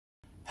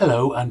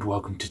Hello and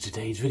welcome to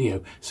today's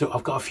video. So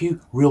I've got a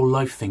few real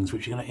life things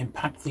which are going to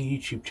impact the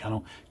YouTube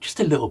channel just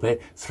a little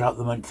bit throughout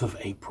the month of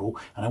April,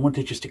 and I want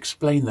to just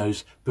explain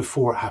those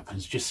before it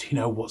happens, just so you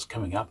know what's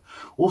coming up.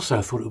 Also,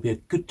 I thought it would be a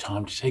good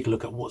time to take a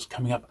look at what's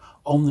coming up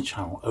on the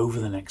channel over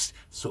the next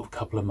sort of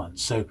couple of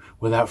months. So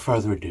without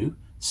further ado,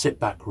 sit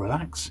back,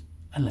 relax,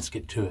 and let's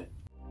get to it.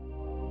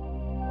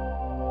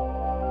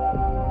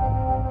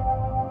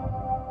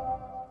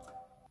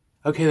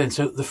 Okay then,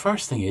 so the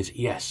first thing is,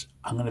 yes,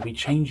 I'm going to be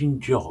changing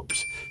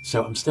jobs.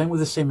 So I'm staying with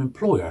the same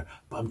employer,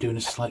 but I'm doing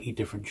a slightly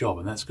different job,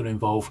 and that's going to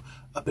involve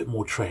a bit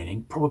more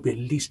training, probably at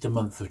least a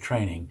month of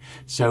training.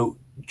 So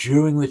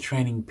during the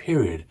training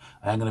period,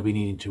 I'm going to be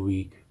needing to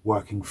be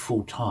working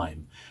full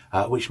time,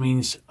 which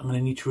means I'm going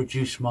to need to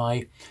reduce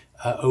my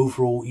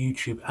overall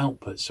YouTube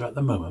output. So at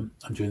the moment,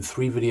 I'm doing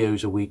 3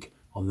 videos a week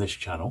on this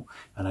channel,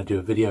 and I do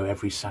a video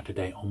every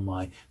Saturday on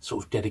my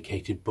sort of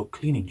dedicated book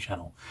cleaning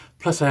channel.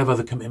 Plus I have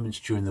other commitments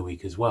during the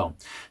week as well.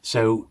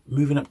 So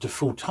moving up to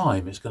full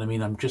time is going to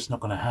mean I'm just not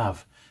going to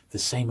have the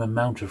same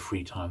amount of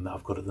free time that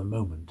I've got at the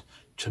moment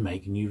to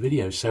make new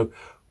videos. So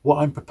what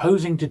I'm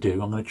proposing to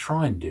do, I'm going to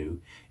try and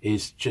do,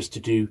 is just to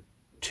do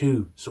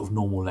 2 sort of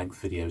normal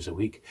length videos a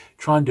week,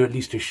 try and do at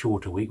least a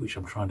shorter week, which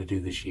I'm trying to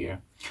do this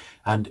year.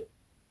 And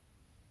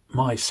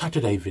my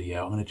Saturday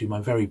video, I'm going to do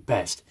my very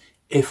best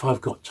if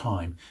I've got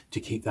time to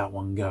keep that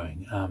one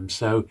going.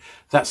 So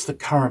that's the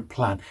current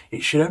plan.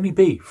 It should only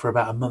be for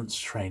about a month's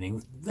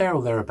training, there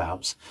or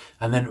thereabouts.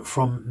 And then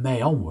from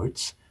May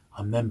onwards,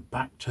 I'm then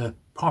back to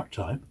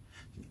part-time,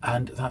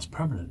 and that's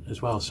permanent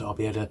as well. So I'll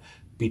be able to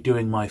be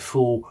doing my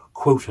full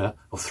quota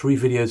of 3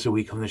 videos a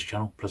week on this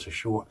channel, plus a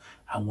short,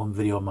 and 1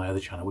 video on my other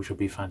channel, which will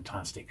be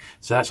fantastic.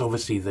 So that's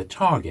obviously the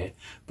target,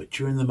 but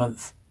during the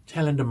month,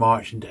 tail end of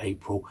March into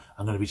April,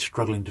 I'm going to be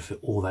struggling to fit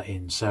all that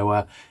in.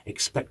 So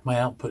expect my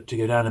output to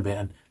go down a bit,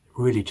 and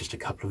really just a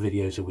couple of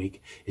videos a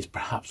week is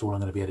perhaps all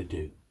I'm going to be able to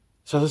do.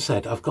 So as I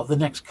said, I've got the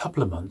next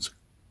couple of months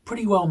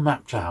pretty well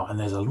mapped out, and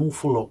there's an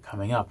awful lot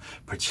coming up,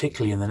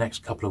 particularly in the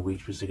next couple of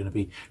weeks, which are going to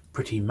be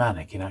pretty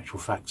manic in actual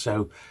fact.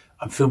 So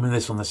I'm filming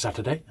this on the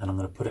Saturday, and I'm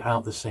going to put it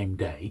out the same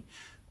day.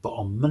 But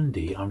on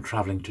Monday, I'm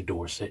travelling to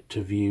Dorset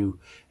to view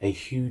a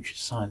huge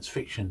science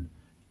fiction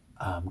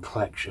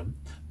collection,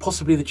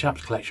 possibly the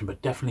chap's collection,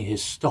 but definitely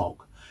his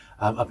stock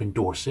up in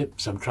Dorset.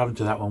 So I'm travelling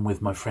to that one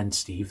with my friend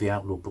Steve, the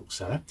outlaw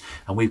bookseller,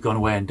 and we've gone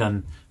away and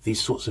done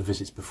these sorts of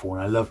visits before,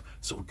 and I love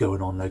sort of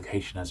going on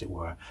location, as it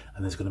were.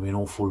 And there's going to be an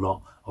awful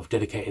lot of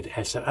dedicated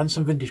SF and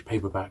some vintage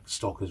paperback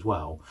stock as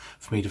well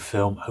for me to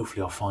film.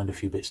 Hopefully I'll find a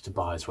few bits to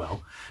buy as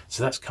well.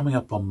 So that's coming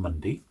up on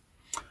Monday.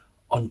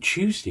 On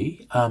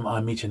Tuesday,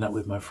 I'm meeting up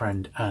with my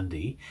friend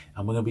Andy,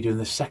 and we're going to be doing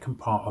the second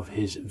part of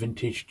his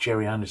vintage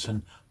Jerry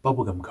Anderson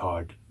bubblegum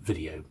card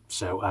video.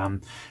 So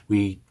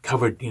we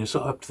covered,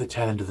 sort of up to the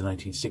tail end of the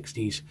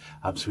 1960s.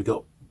 So we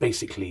got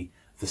basically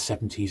the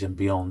 70s and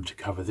beyond to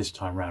cover this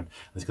time round.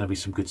 There's going to be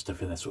some good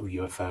stuff in there, sort of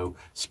UFO,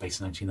 Space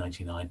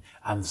 1999,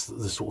 and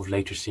the sort of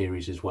later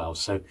series as well.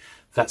 So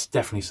that's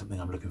definitely something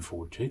I'm looking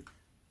forward to.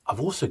 I've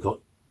also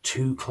got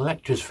 2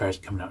 collectors fairs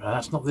coming up. Now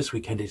that's not this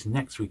weekend, it's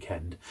next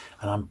weekend,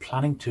 and I'm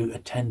planning to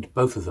attend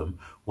both of them.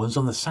 One's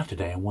on the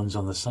Saturday and one's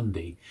on the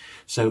Sunday.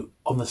 So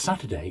on the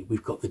Saturday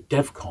we've got the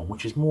DevCon,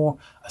 which is more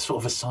a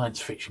sort of a science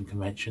fiction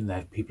convention. There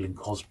are people in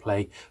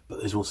cosplay, but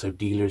there's also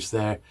dealers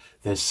there.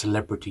 There's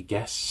celebrity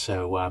guests.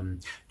 So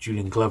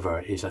Julian Glover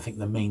is, I think,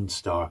 the main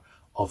star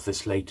of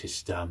this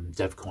latest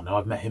DevCon. Now,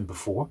 I've met him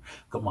before,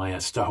 got my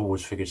Star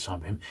Wars figure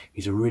signed by him.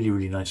 He's a really,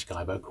 really nice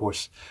guy, but of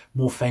course,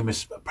 more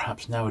famous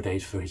perhaps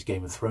nowadays for his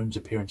Game of Thrones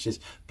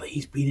appearances, but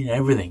he's been in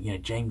everything.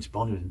 James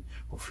Bond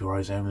and For Your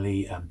Eyes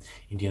Only,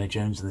 Indiana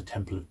Jones and the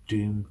Temple of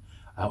Doom.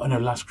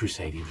 Last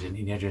Crusade, he was in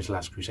Indiana Jones'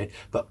 Last Crusade,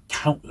 but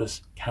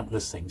countless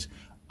things.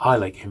 I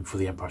like him for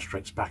The Empire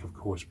Strikes Back, of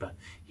course, but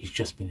he's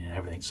just been in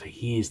everything. So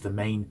he is the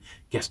main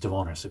guest of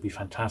honour. So it'd be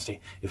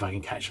fantastic if I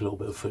can catch a little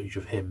bit of footage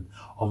of him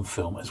on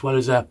film, as well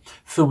as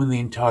filming the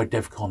entire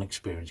DevCon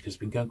experience, because it's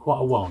been going quite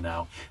a while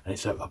now, and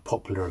it's a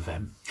popular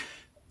event.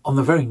 On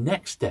the very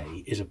next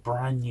day is a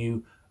brand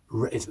new,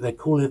 they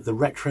call it the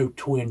Retro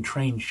Toy and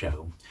Train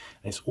Show.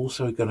 And it's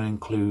also going to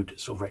include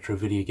sort of retro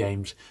video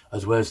games,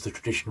 as well as the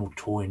traditional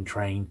toy and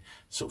train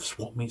sort of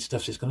swap meet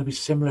stuff. So it's going to be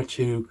similar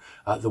to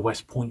the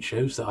West Point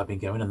shows that I've been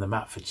going, and the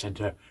Matford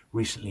Centre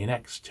recently in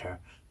Exeter.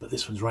 But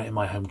this one's right in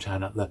my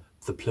hometown at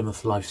the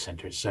Plymouth Life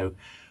Centre. So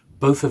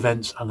both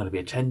events I'm going to be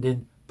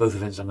attending, both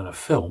events I'm going to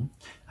film,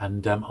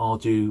 and I'll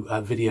do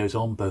videos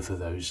on both of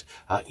those,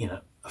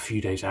 a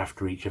few days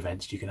after each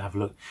event, so you can have a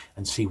look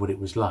and see what it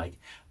was like.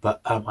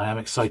 But I am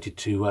excited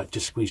to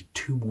squeeze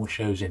 2 more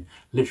shows in,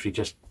 literally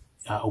just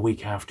a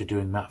week after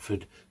doing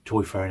Matford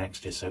Toy Fair in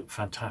Exeter. So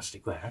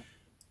fantastic there.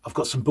 I've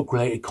got some book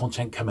related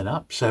content coming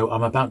up. So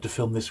I'm about to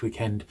film this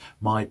weekend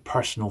my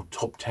personal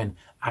top 10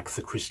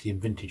 Agatha Christie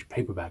and vintage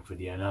paperback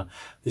video. Now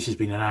this has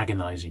been an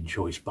agonizing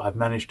choice, but I've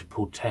managed to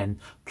pull 10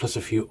 plus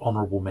a few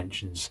honorable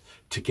mentions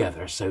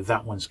together. So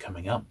that one's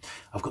coming up.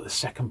 I've got the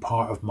second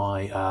part of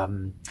my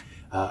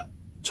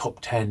top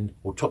 10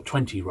 or top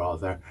 20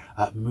 rather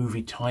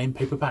movie tie-in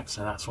paperbacks,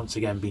 and that's once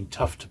again been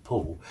tough to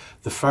pull.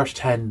 The first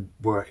 10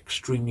 were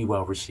extremely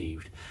well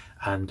received,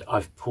 and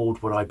I've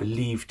pulled what I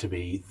believe to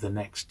be the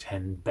next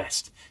 10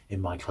 best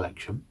in my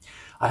collection.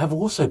 I have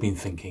also been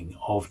thinking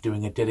of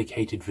doing a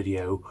dedicated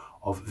video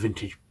of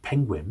vintage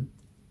Penguin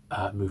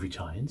movie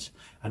tie-ins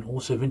and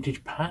also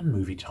vintage Pan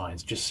movie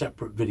tie-ins, just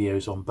separate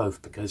videos on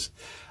both, because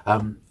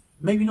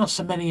maybe not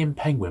so many in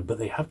Penguin, but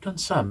they have done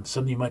some.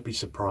 Some you might be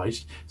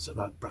surprised, so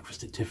like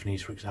Breakfast at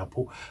Tiffany's, for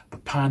example.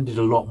 But Pan did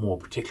a lot more,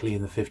 particularly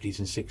in the 50s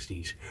and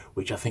 60s,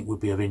 which I think would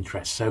be of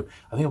interest. So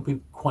I think it would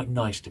be quite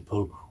nice to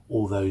pull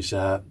all those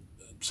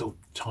sort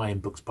of tie-in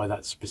books by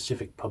that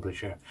specific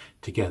publisher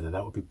together.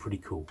 That would be pretty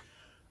cool.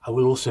 I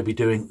will also be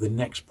doing the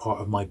next part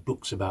of my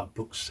Books About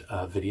Books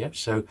video.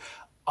 So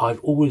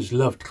I've always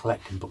loved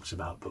collecting books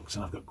about books,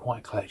 and I've got quite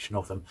a collection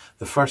of them.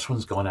 The first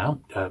one's gone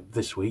out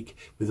this week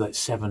with like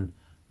 7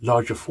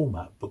 larger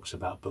format books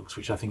about books,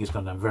 which I think has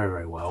gone down very,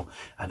 very well.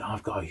 And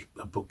I've got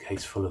a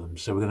bookcase full of them.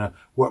 So we're going to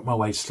work my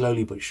way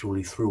slowly but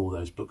surely through all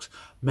those books.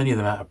 Many of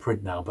them out of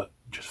print now, but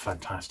just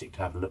fantastic to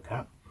have a look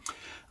at.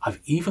 I've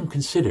even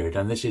considered,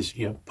 and this is,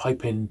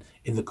 pipe in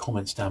the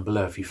comments down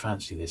below if you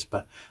fancy this,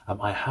 but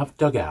I have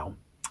dug out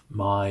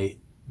my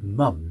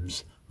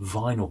mum's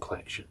vinyl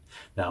collection.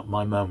 Now,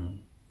 my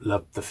mum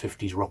loved the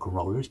 50s rock and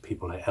rollers,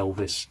 people like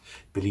Elvis,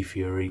 Billy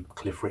Fury,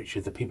 Cliff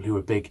Richard, the people who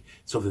were big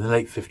sort of in the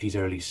late 50s,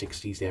 early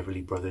 60s, the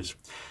Everly Brothers.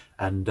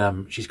 And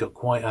she's got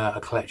quite a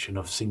collection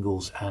of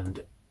singles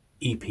and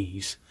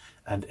EPs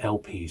and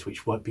LPs,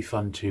 which might be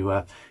fun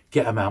to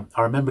get them out.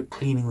 I remember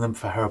cleaning them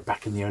for her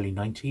back in the early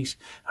 90s.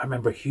 I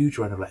remember a huge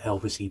run of like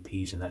Elvis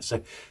EPs and that.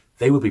 So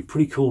they would be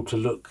pretty cool to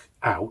look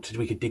out.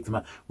 We could dig them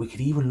up. We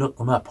could even look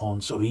them up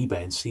on sort of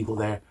eBay and see what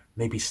they're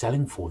maybe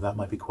selling for. That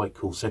might be quite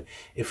cool. So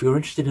if you're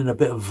interested in a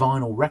bit of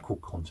vinyl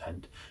record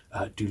content,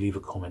 do leave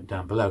a comment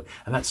down below.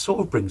 And that sort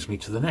of brings me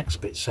to the next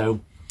bit. So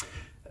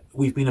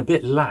we've been a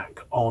bit lack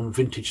on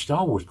vintage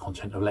Star Wars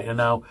content of late. And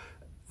now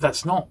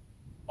that's not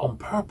on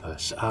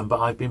purpose, but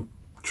I've been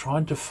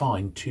trying to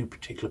find 2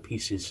 particular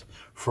pieces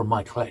from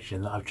my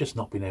collection that I've just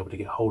not been able to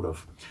get hold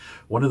of.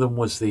 One of them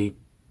was the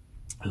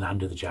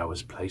Land of the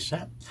Jawas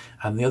playset,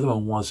 and the other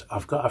one was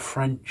I've got a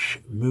French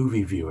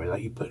movie viewer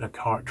that you put in a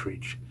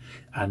cartridge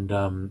and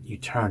you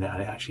turn it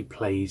and it actually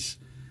plays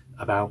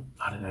about,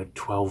 I don't know,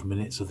 12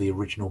 minutes of the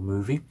original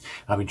movie.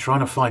 And I've been trying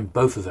to find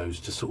both of those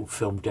to sort of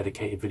film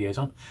dedicated videos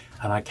on,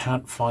 and I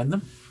can't find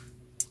them.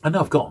 I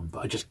know I've got them, but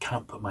I just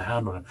can't put my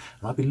hand on them.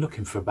 And I've been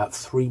looking for about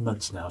 3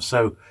 months now.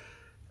 So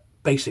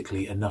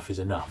basically enough is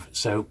enough.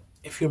 So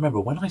if you remember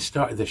when I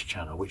started this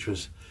channel, which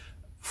was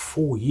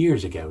 4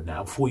 years ago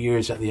now, 4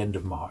 years at the end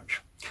of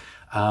March,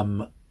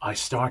 I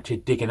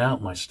started digging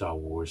out my Star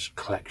Wars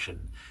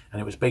collection,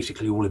 and it was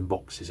basically all in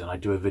boxes. And I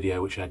do a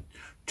video which had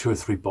 2 or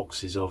 3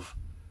 boxes of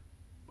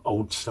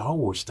old Star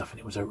Wars stuff, and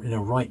it was in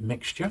a right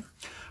mixture.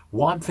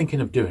 What I'm thinking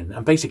of doing,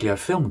 and basically I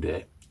filmed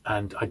it,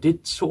 and I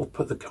did sort of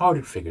put the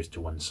carded figures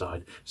to one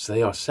side, so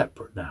they are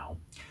separate now.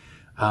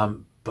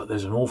 But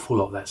there's an awful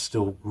lot that's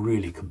still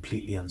really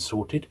completely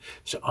unsorted.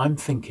 So I'm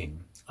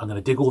thinking I'm going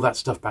to dig all that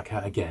stuff back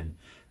out again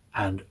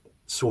and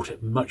sort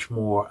it much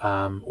more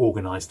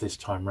organised this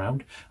time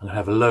round. I'm going to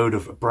have a load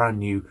of brand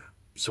new,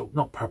 sort of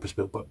not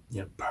purpose-built, but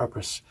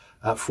purpose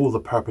for the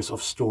purpose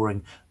of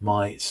storing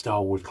my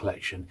Star Wars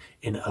collection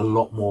in a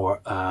lot more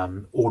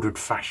ordered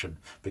fashion,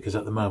 because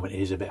at the moment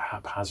it is a bit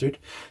haphazard.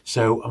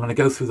 So I'm going to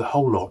go through the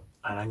whole lot,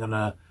 and I'm going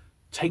to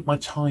take my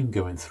time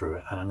going through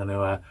it, and I'm going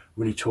to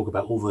really talk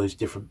about all those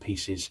different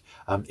pieces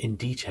in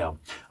detail.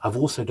 I've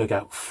also dug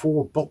out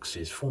 4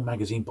 boxes, 4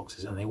 magazine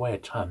boxes, and they weigh a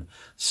ton,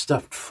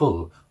 stuffed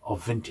full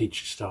of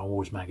vintage Star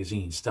Wars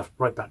magazines, stuffed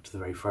right back to the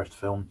very first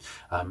film.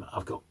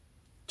 I've got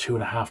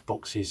 2.5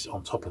 boxes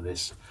on top of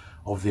this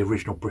of the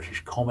original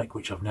British comic,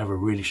 which I've never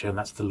really shown.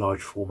 That's the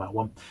large format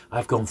one.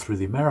 I've gone through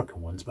the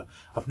American ones, but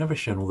I've never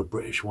shown all the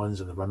British ones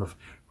and the run of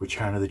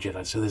Return of the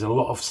Jedi. So there's a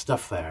lot of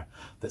stuff there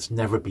that's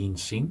never been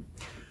seen.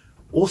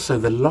 Also,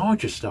 the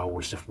larger Star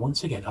Wars stuff,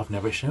 once again, I've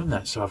never shown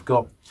that. So I've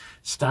got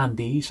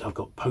standees, I've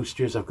got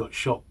posters, I've got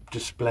shop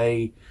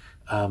display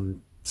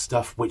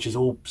stuff, which has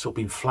all sort of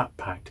been flat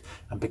packed.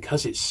 And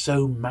because it's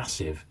so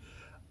massive,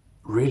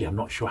 really, I'm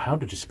not sure how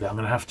to display it. I'm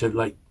going to have to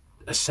like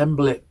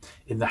assemble it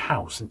in the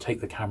house and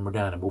take the camera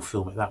down, and we'll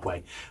film it that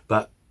way.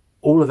 But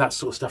all of that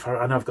sort of stuff,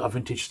 and I've got a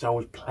vintage Star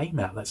Wars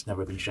playmat that's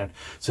never been shown.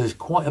 So there's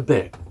quite a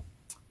bit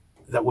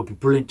that would be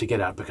brilliant to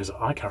get at, because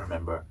I can't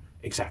remember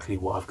exactly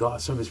what I've got.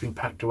 Some of it's been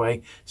packed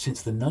away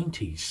since the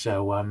 90s,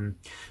 so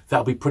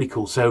that'll be pretty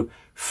cool. So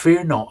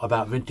fear not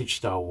about vintage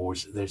Star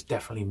Wars. There's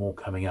definitely more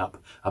coming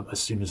up as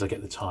soon as I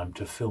get the time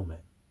to film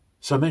it.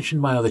 So I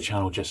mentioned my other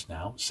channel just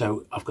now.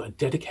 So I've got a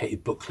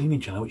dedicated book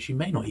cleaning channel, which you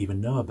may not even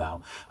know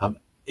about.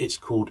 It's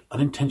called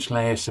Unintentional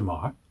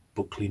ASMR,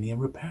 Book Cleaning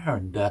and Repair,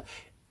 and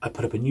I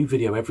put up a new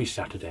video every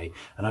Saturday,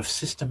 and I've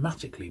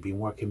systematically been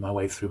working my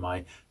way through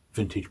my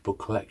vintage book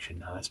collection.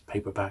 Now that's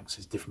paperbacks,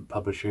 it's different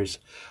publishers,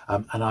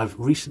 and I've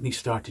recently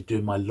started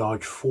doing my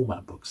large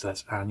format books.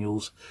 That's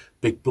annuals,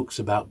 big books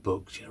about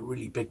books, you know,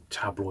 really big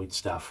tabloid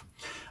stuff,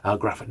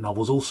 graphic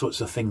novels, all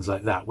sorts of things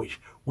like that, which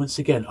once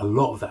again, a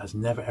lot of that has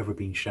never ever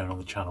been shown on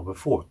the channel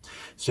before.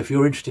 So if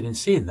you're interested in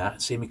seeing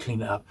that, seeing me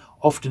clean it up,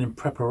 often in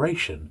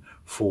preparation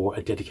for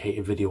a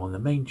dedicated video on the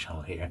main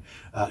channel here,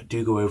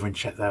 do go over and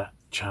check that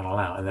channel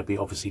out, and there'll be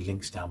obviously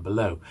links down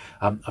below.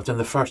 I've done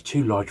the first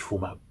 2 large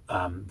format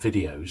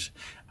videos,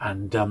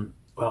 and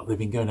well, they've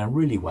been going down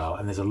really well,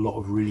 and there's a lot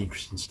of really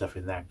interesting stuff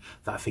in there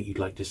that I think you'd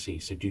like to see,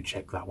 so do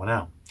check that one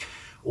out.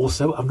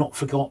 Also, I've not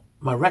forgot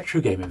my retro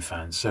gaming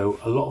fans, so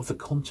a lot of the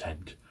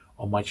content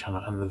on my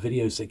channel and the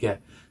videos that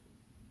get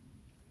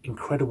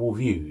incredible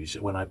views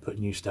when I put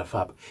new stuff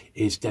up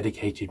is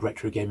dedicated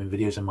retro gaming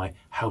videos and my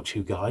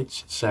how-to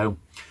guides. So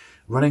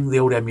running the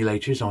old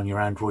emulators on your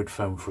Android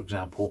phone, for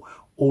example,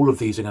 all of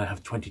these are going to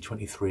have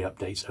 2023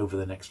 updates over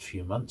the next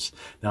few months.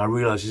 Now I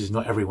realise this is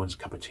not everyone's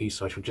cup of tea,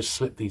 so I shall just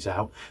slip these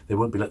out. They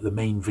won't be like the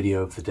main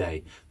video of the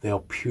day. They are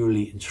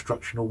purely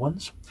instructional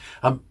ones.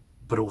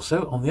 But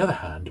also, on the other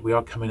hand, we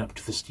are coming up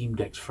to the Steam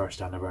Deck's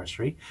first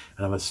anniversary,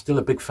 and I'm still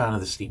a big fan of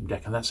the Steam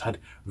Deck, and that's had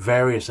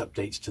various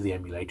updates to the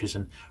emulators,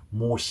 and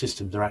more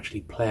systems are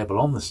actually playable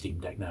on the Steam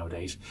Deck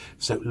nowadays.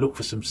 So look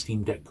for some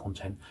Steam Deck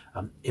content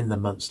in the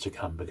months to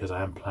come, because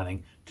I am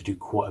planning to do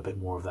quite a bit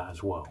more of that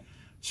as well.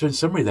 So in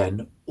summary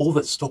then, all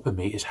that's stopping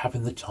me is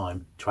having the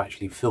time to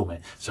actually film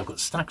it. So I've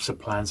got stacks of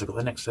plans. I've got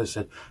the next, as I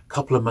said,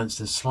 couple of months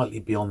and slightly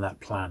beyond that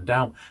planned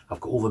out. I've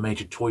got all the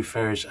major toy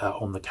fairs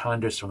on the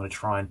calendar, so I'm going to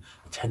try and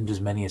attend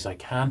as many as I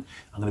can.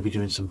 I'm going to be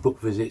doing some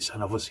book visits,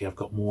 and obviously I've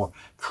got more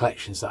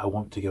collections that I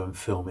want to go and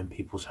film in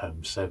people's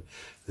homes. So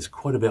there's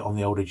quite a bit on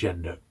the old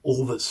agenda.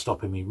 All that's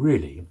stopping me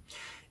really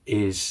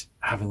is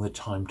having the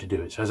time to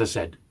do it. So as I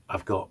said,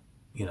 I've got,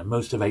 you know,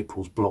 most of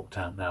April's blocked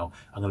out now.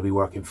 I'm going to be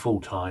working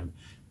full time.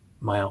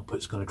 My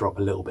output's going to drop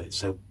a little bit,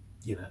 so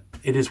you know,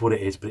 it is what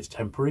it is, but it's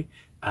temporary,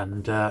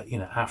 and you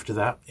know, after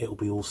that it'll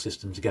be all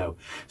systems go.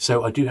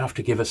 So I do have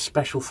to give a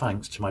special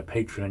thanks to my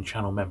Patreon and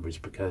channel members,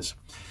 because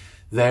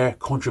their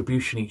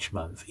contribution each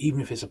month,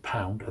 even if it's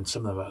 £1, and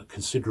some of them are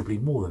considerably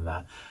more than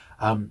that,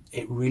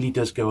 it really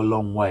does go a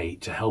long way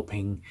to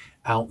helping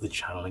out the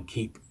channel and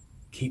keep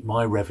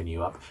my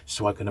revenue up,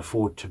 so I can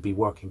afford to be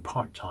working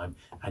part-time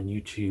and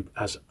YouTube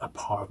as a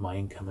part of my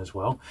income as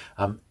well.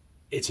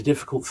 It's a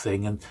difficult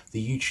thing, and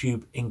the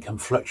YouTube income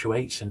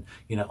fluctuates, and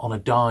you know, on a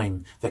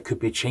dime there could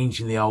be a change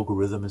in the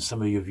algorithm and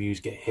some of your views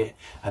get hit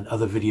and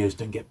other videos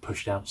don't get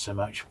pushed out so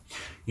much.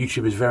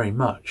 YouTube is very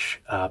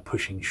much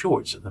pushing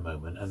shorts at the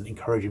moment and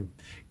encouraging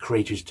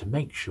creators to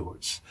make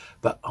shorts,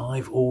 but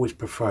I've always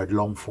preferred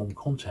long form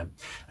content.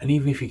 And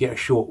even if you get a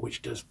short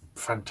which does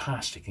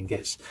fantastic and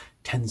gets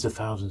tens of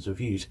thousands of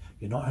views,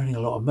 you're not earning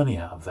a lot of money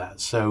out of that.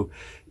 So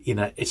you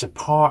know, it's a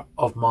part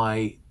of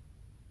my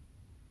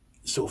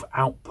sort of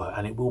output,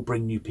 and it will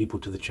bring new people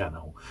to the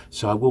channel,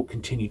 so I will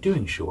continue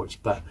doing shorts,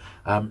 but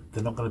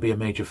they're not going to be a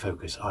major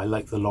focus. I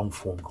like the long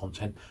form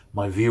content,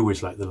 my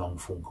viewers like the long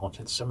form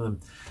content, some of them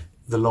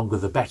the longer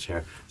the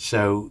better,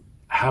 so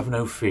have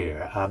no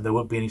fear. There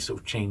won't be any sort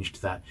of change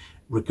to that,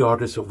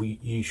 regardless of what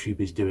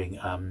YouTube is doing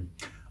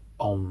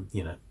on,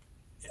 you know,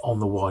 on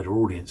the wider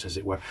audience, as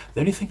it were. The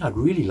only thing I'd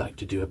really like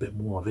to do a bit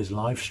more of is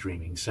live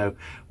streaming. So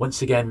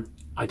once again,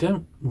 I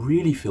don't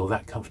really feel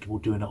that comfortable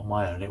doing it on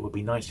my own. It would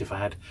be nice if I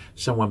had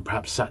someone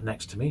perhaps sat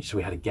next to me, so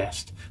we had a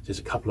guest, there's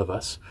a couple of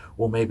us,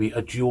 or maybe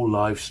a dual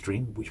live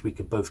stream which we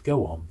could both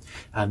go on,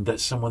 and that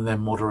someone then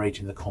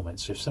moderating the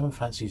comments. So if someone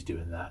fancies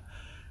doing that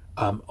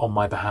on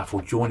my behalf,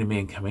 or joining me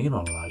and coming in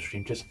on a live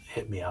stream, just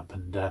hit me up,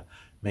 and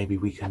maybe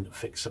we can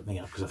fix something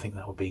up, because I think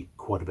that would be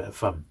quite a bit of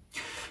fun.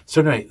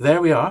 So anyway,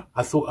 there we are.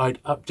 I thought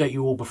I'd update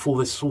you all before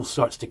this all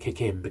starts to kick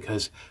in,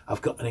 because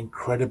I've got an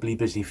incredibly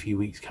busy few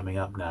weeks coming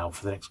up now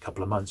for the next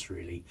couple of months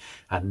really,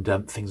 and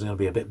things are going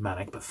to be a bit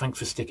manic, but thanks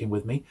for sticking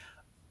with me.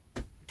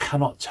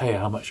 Cannot tell you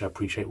how much I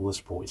appreciate all the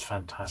support. It's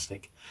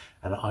fantastic,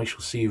 and I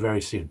shall see you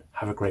very soon.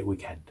 Have a great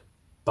weekend.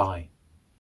 Bye.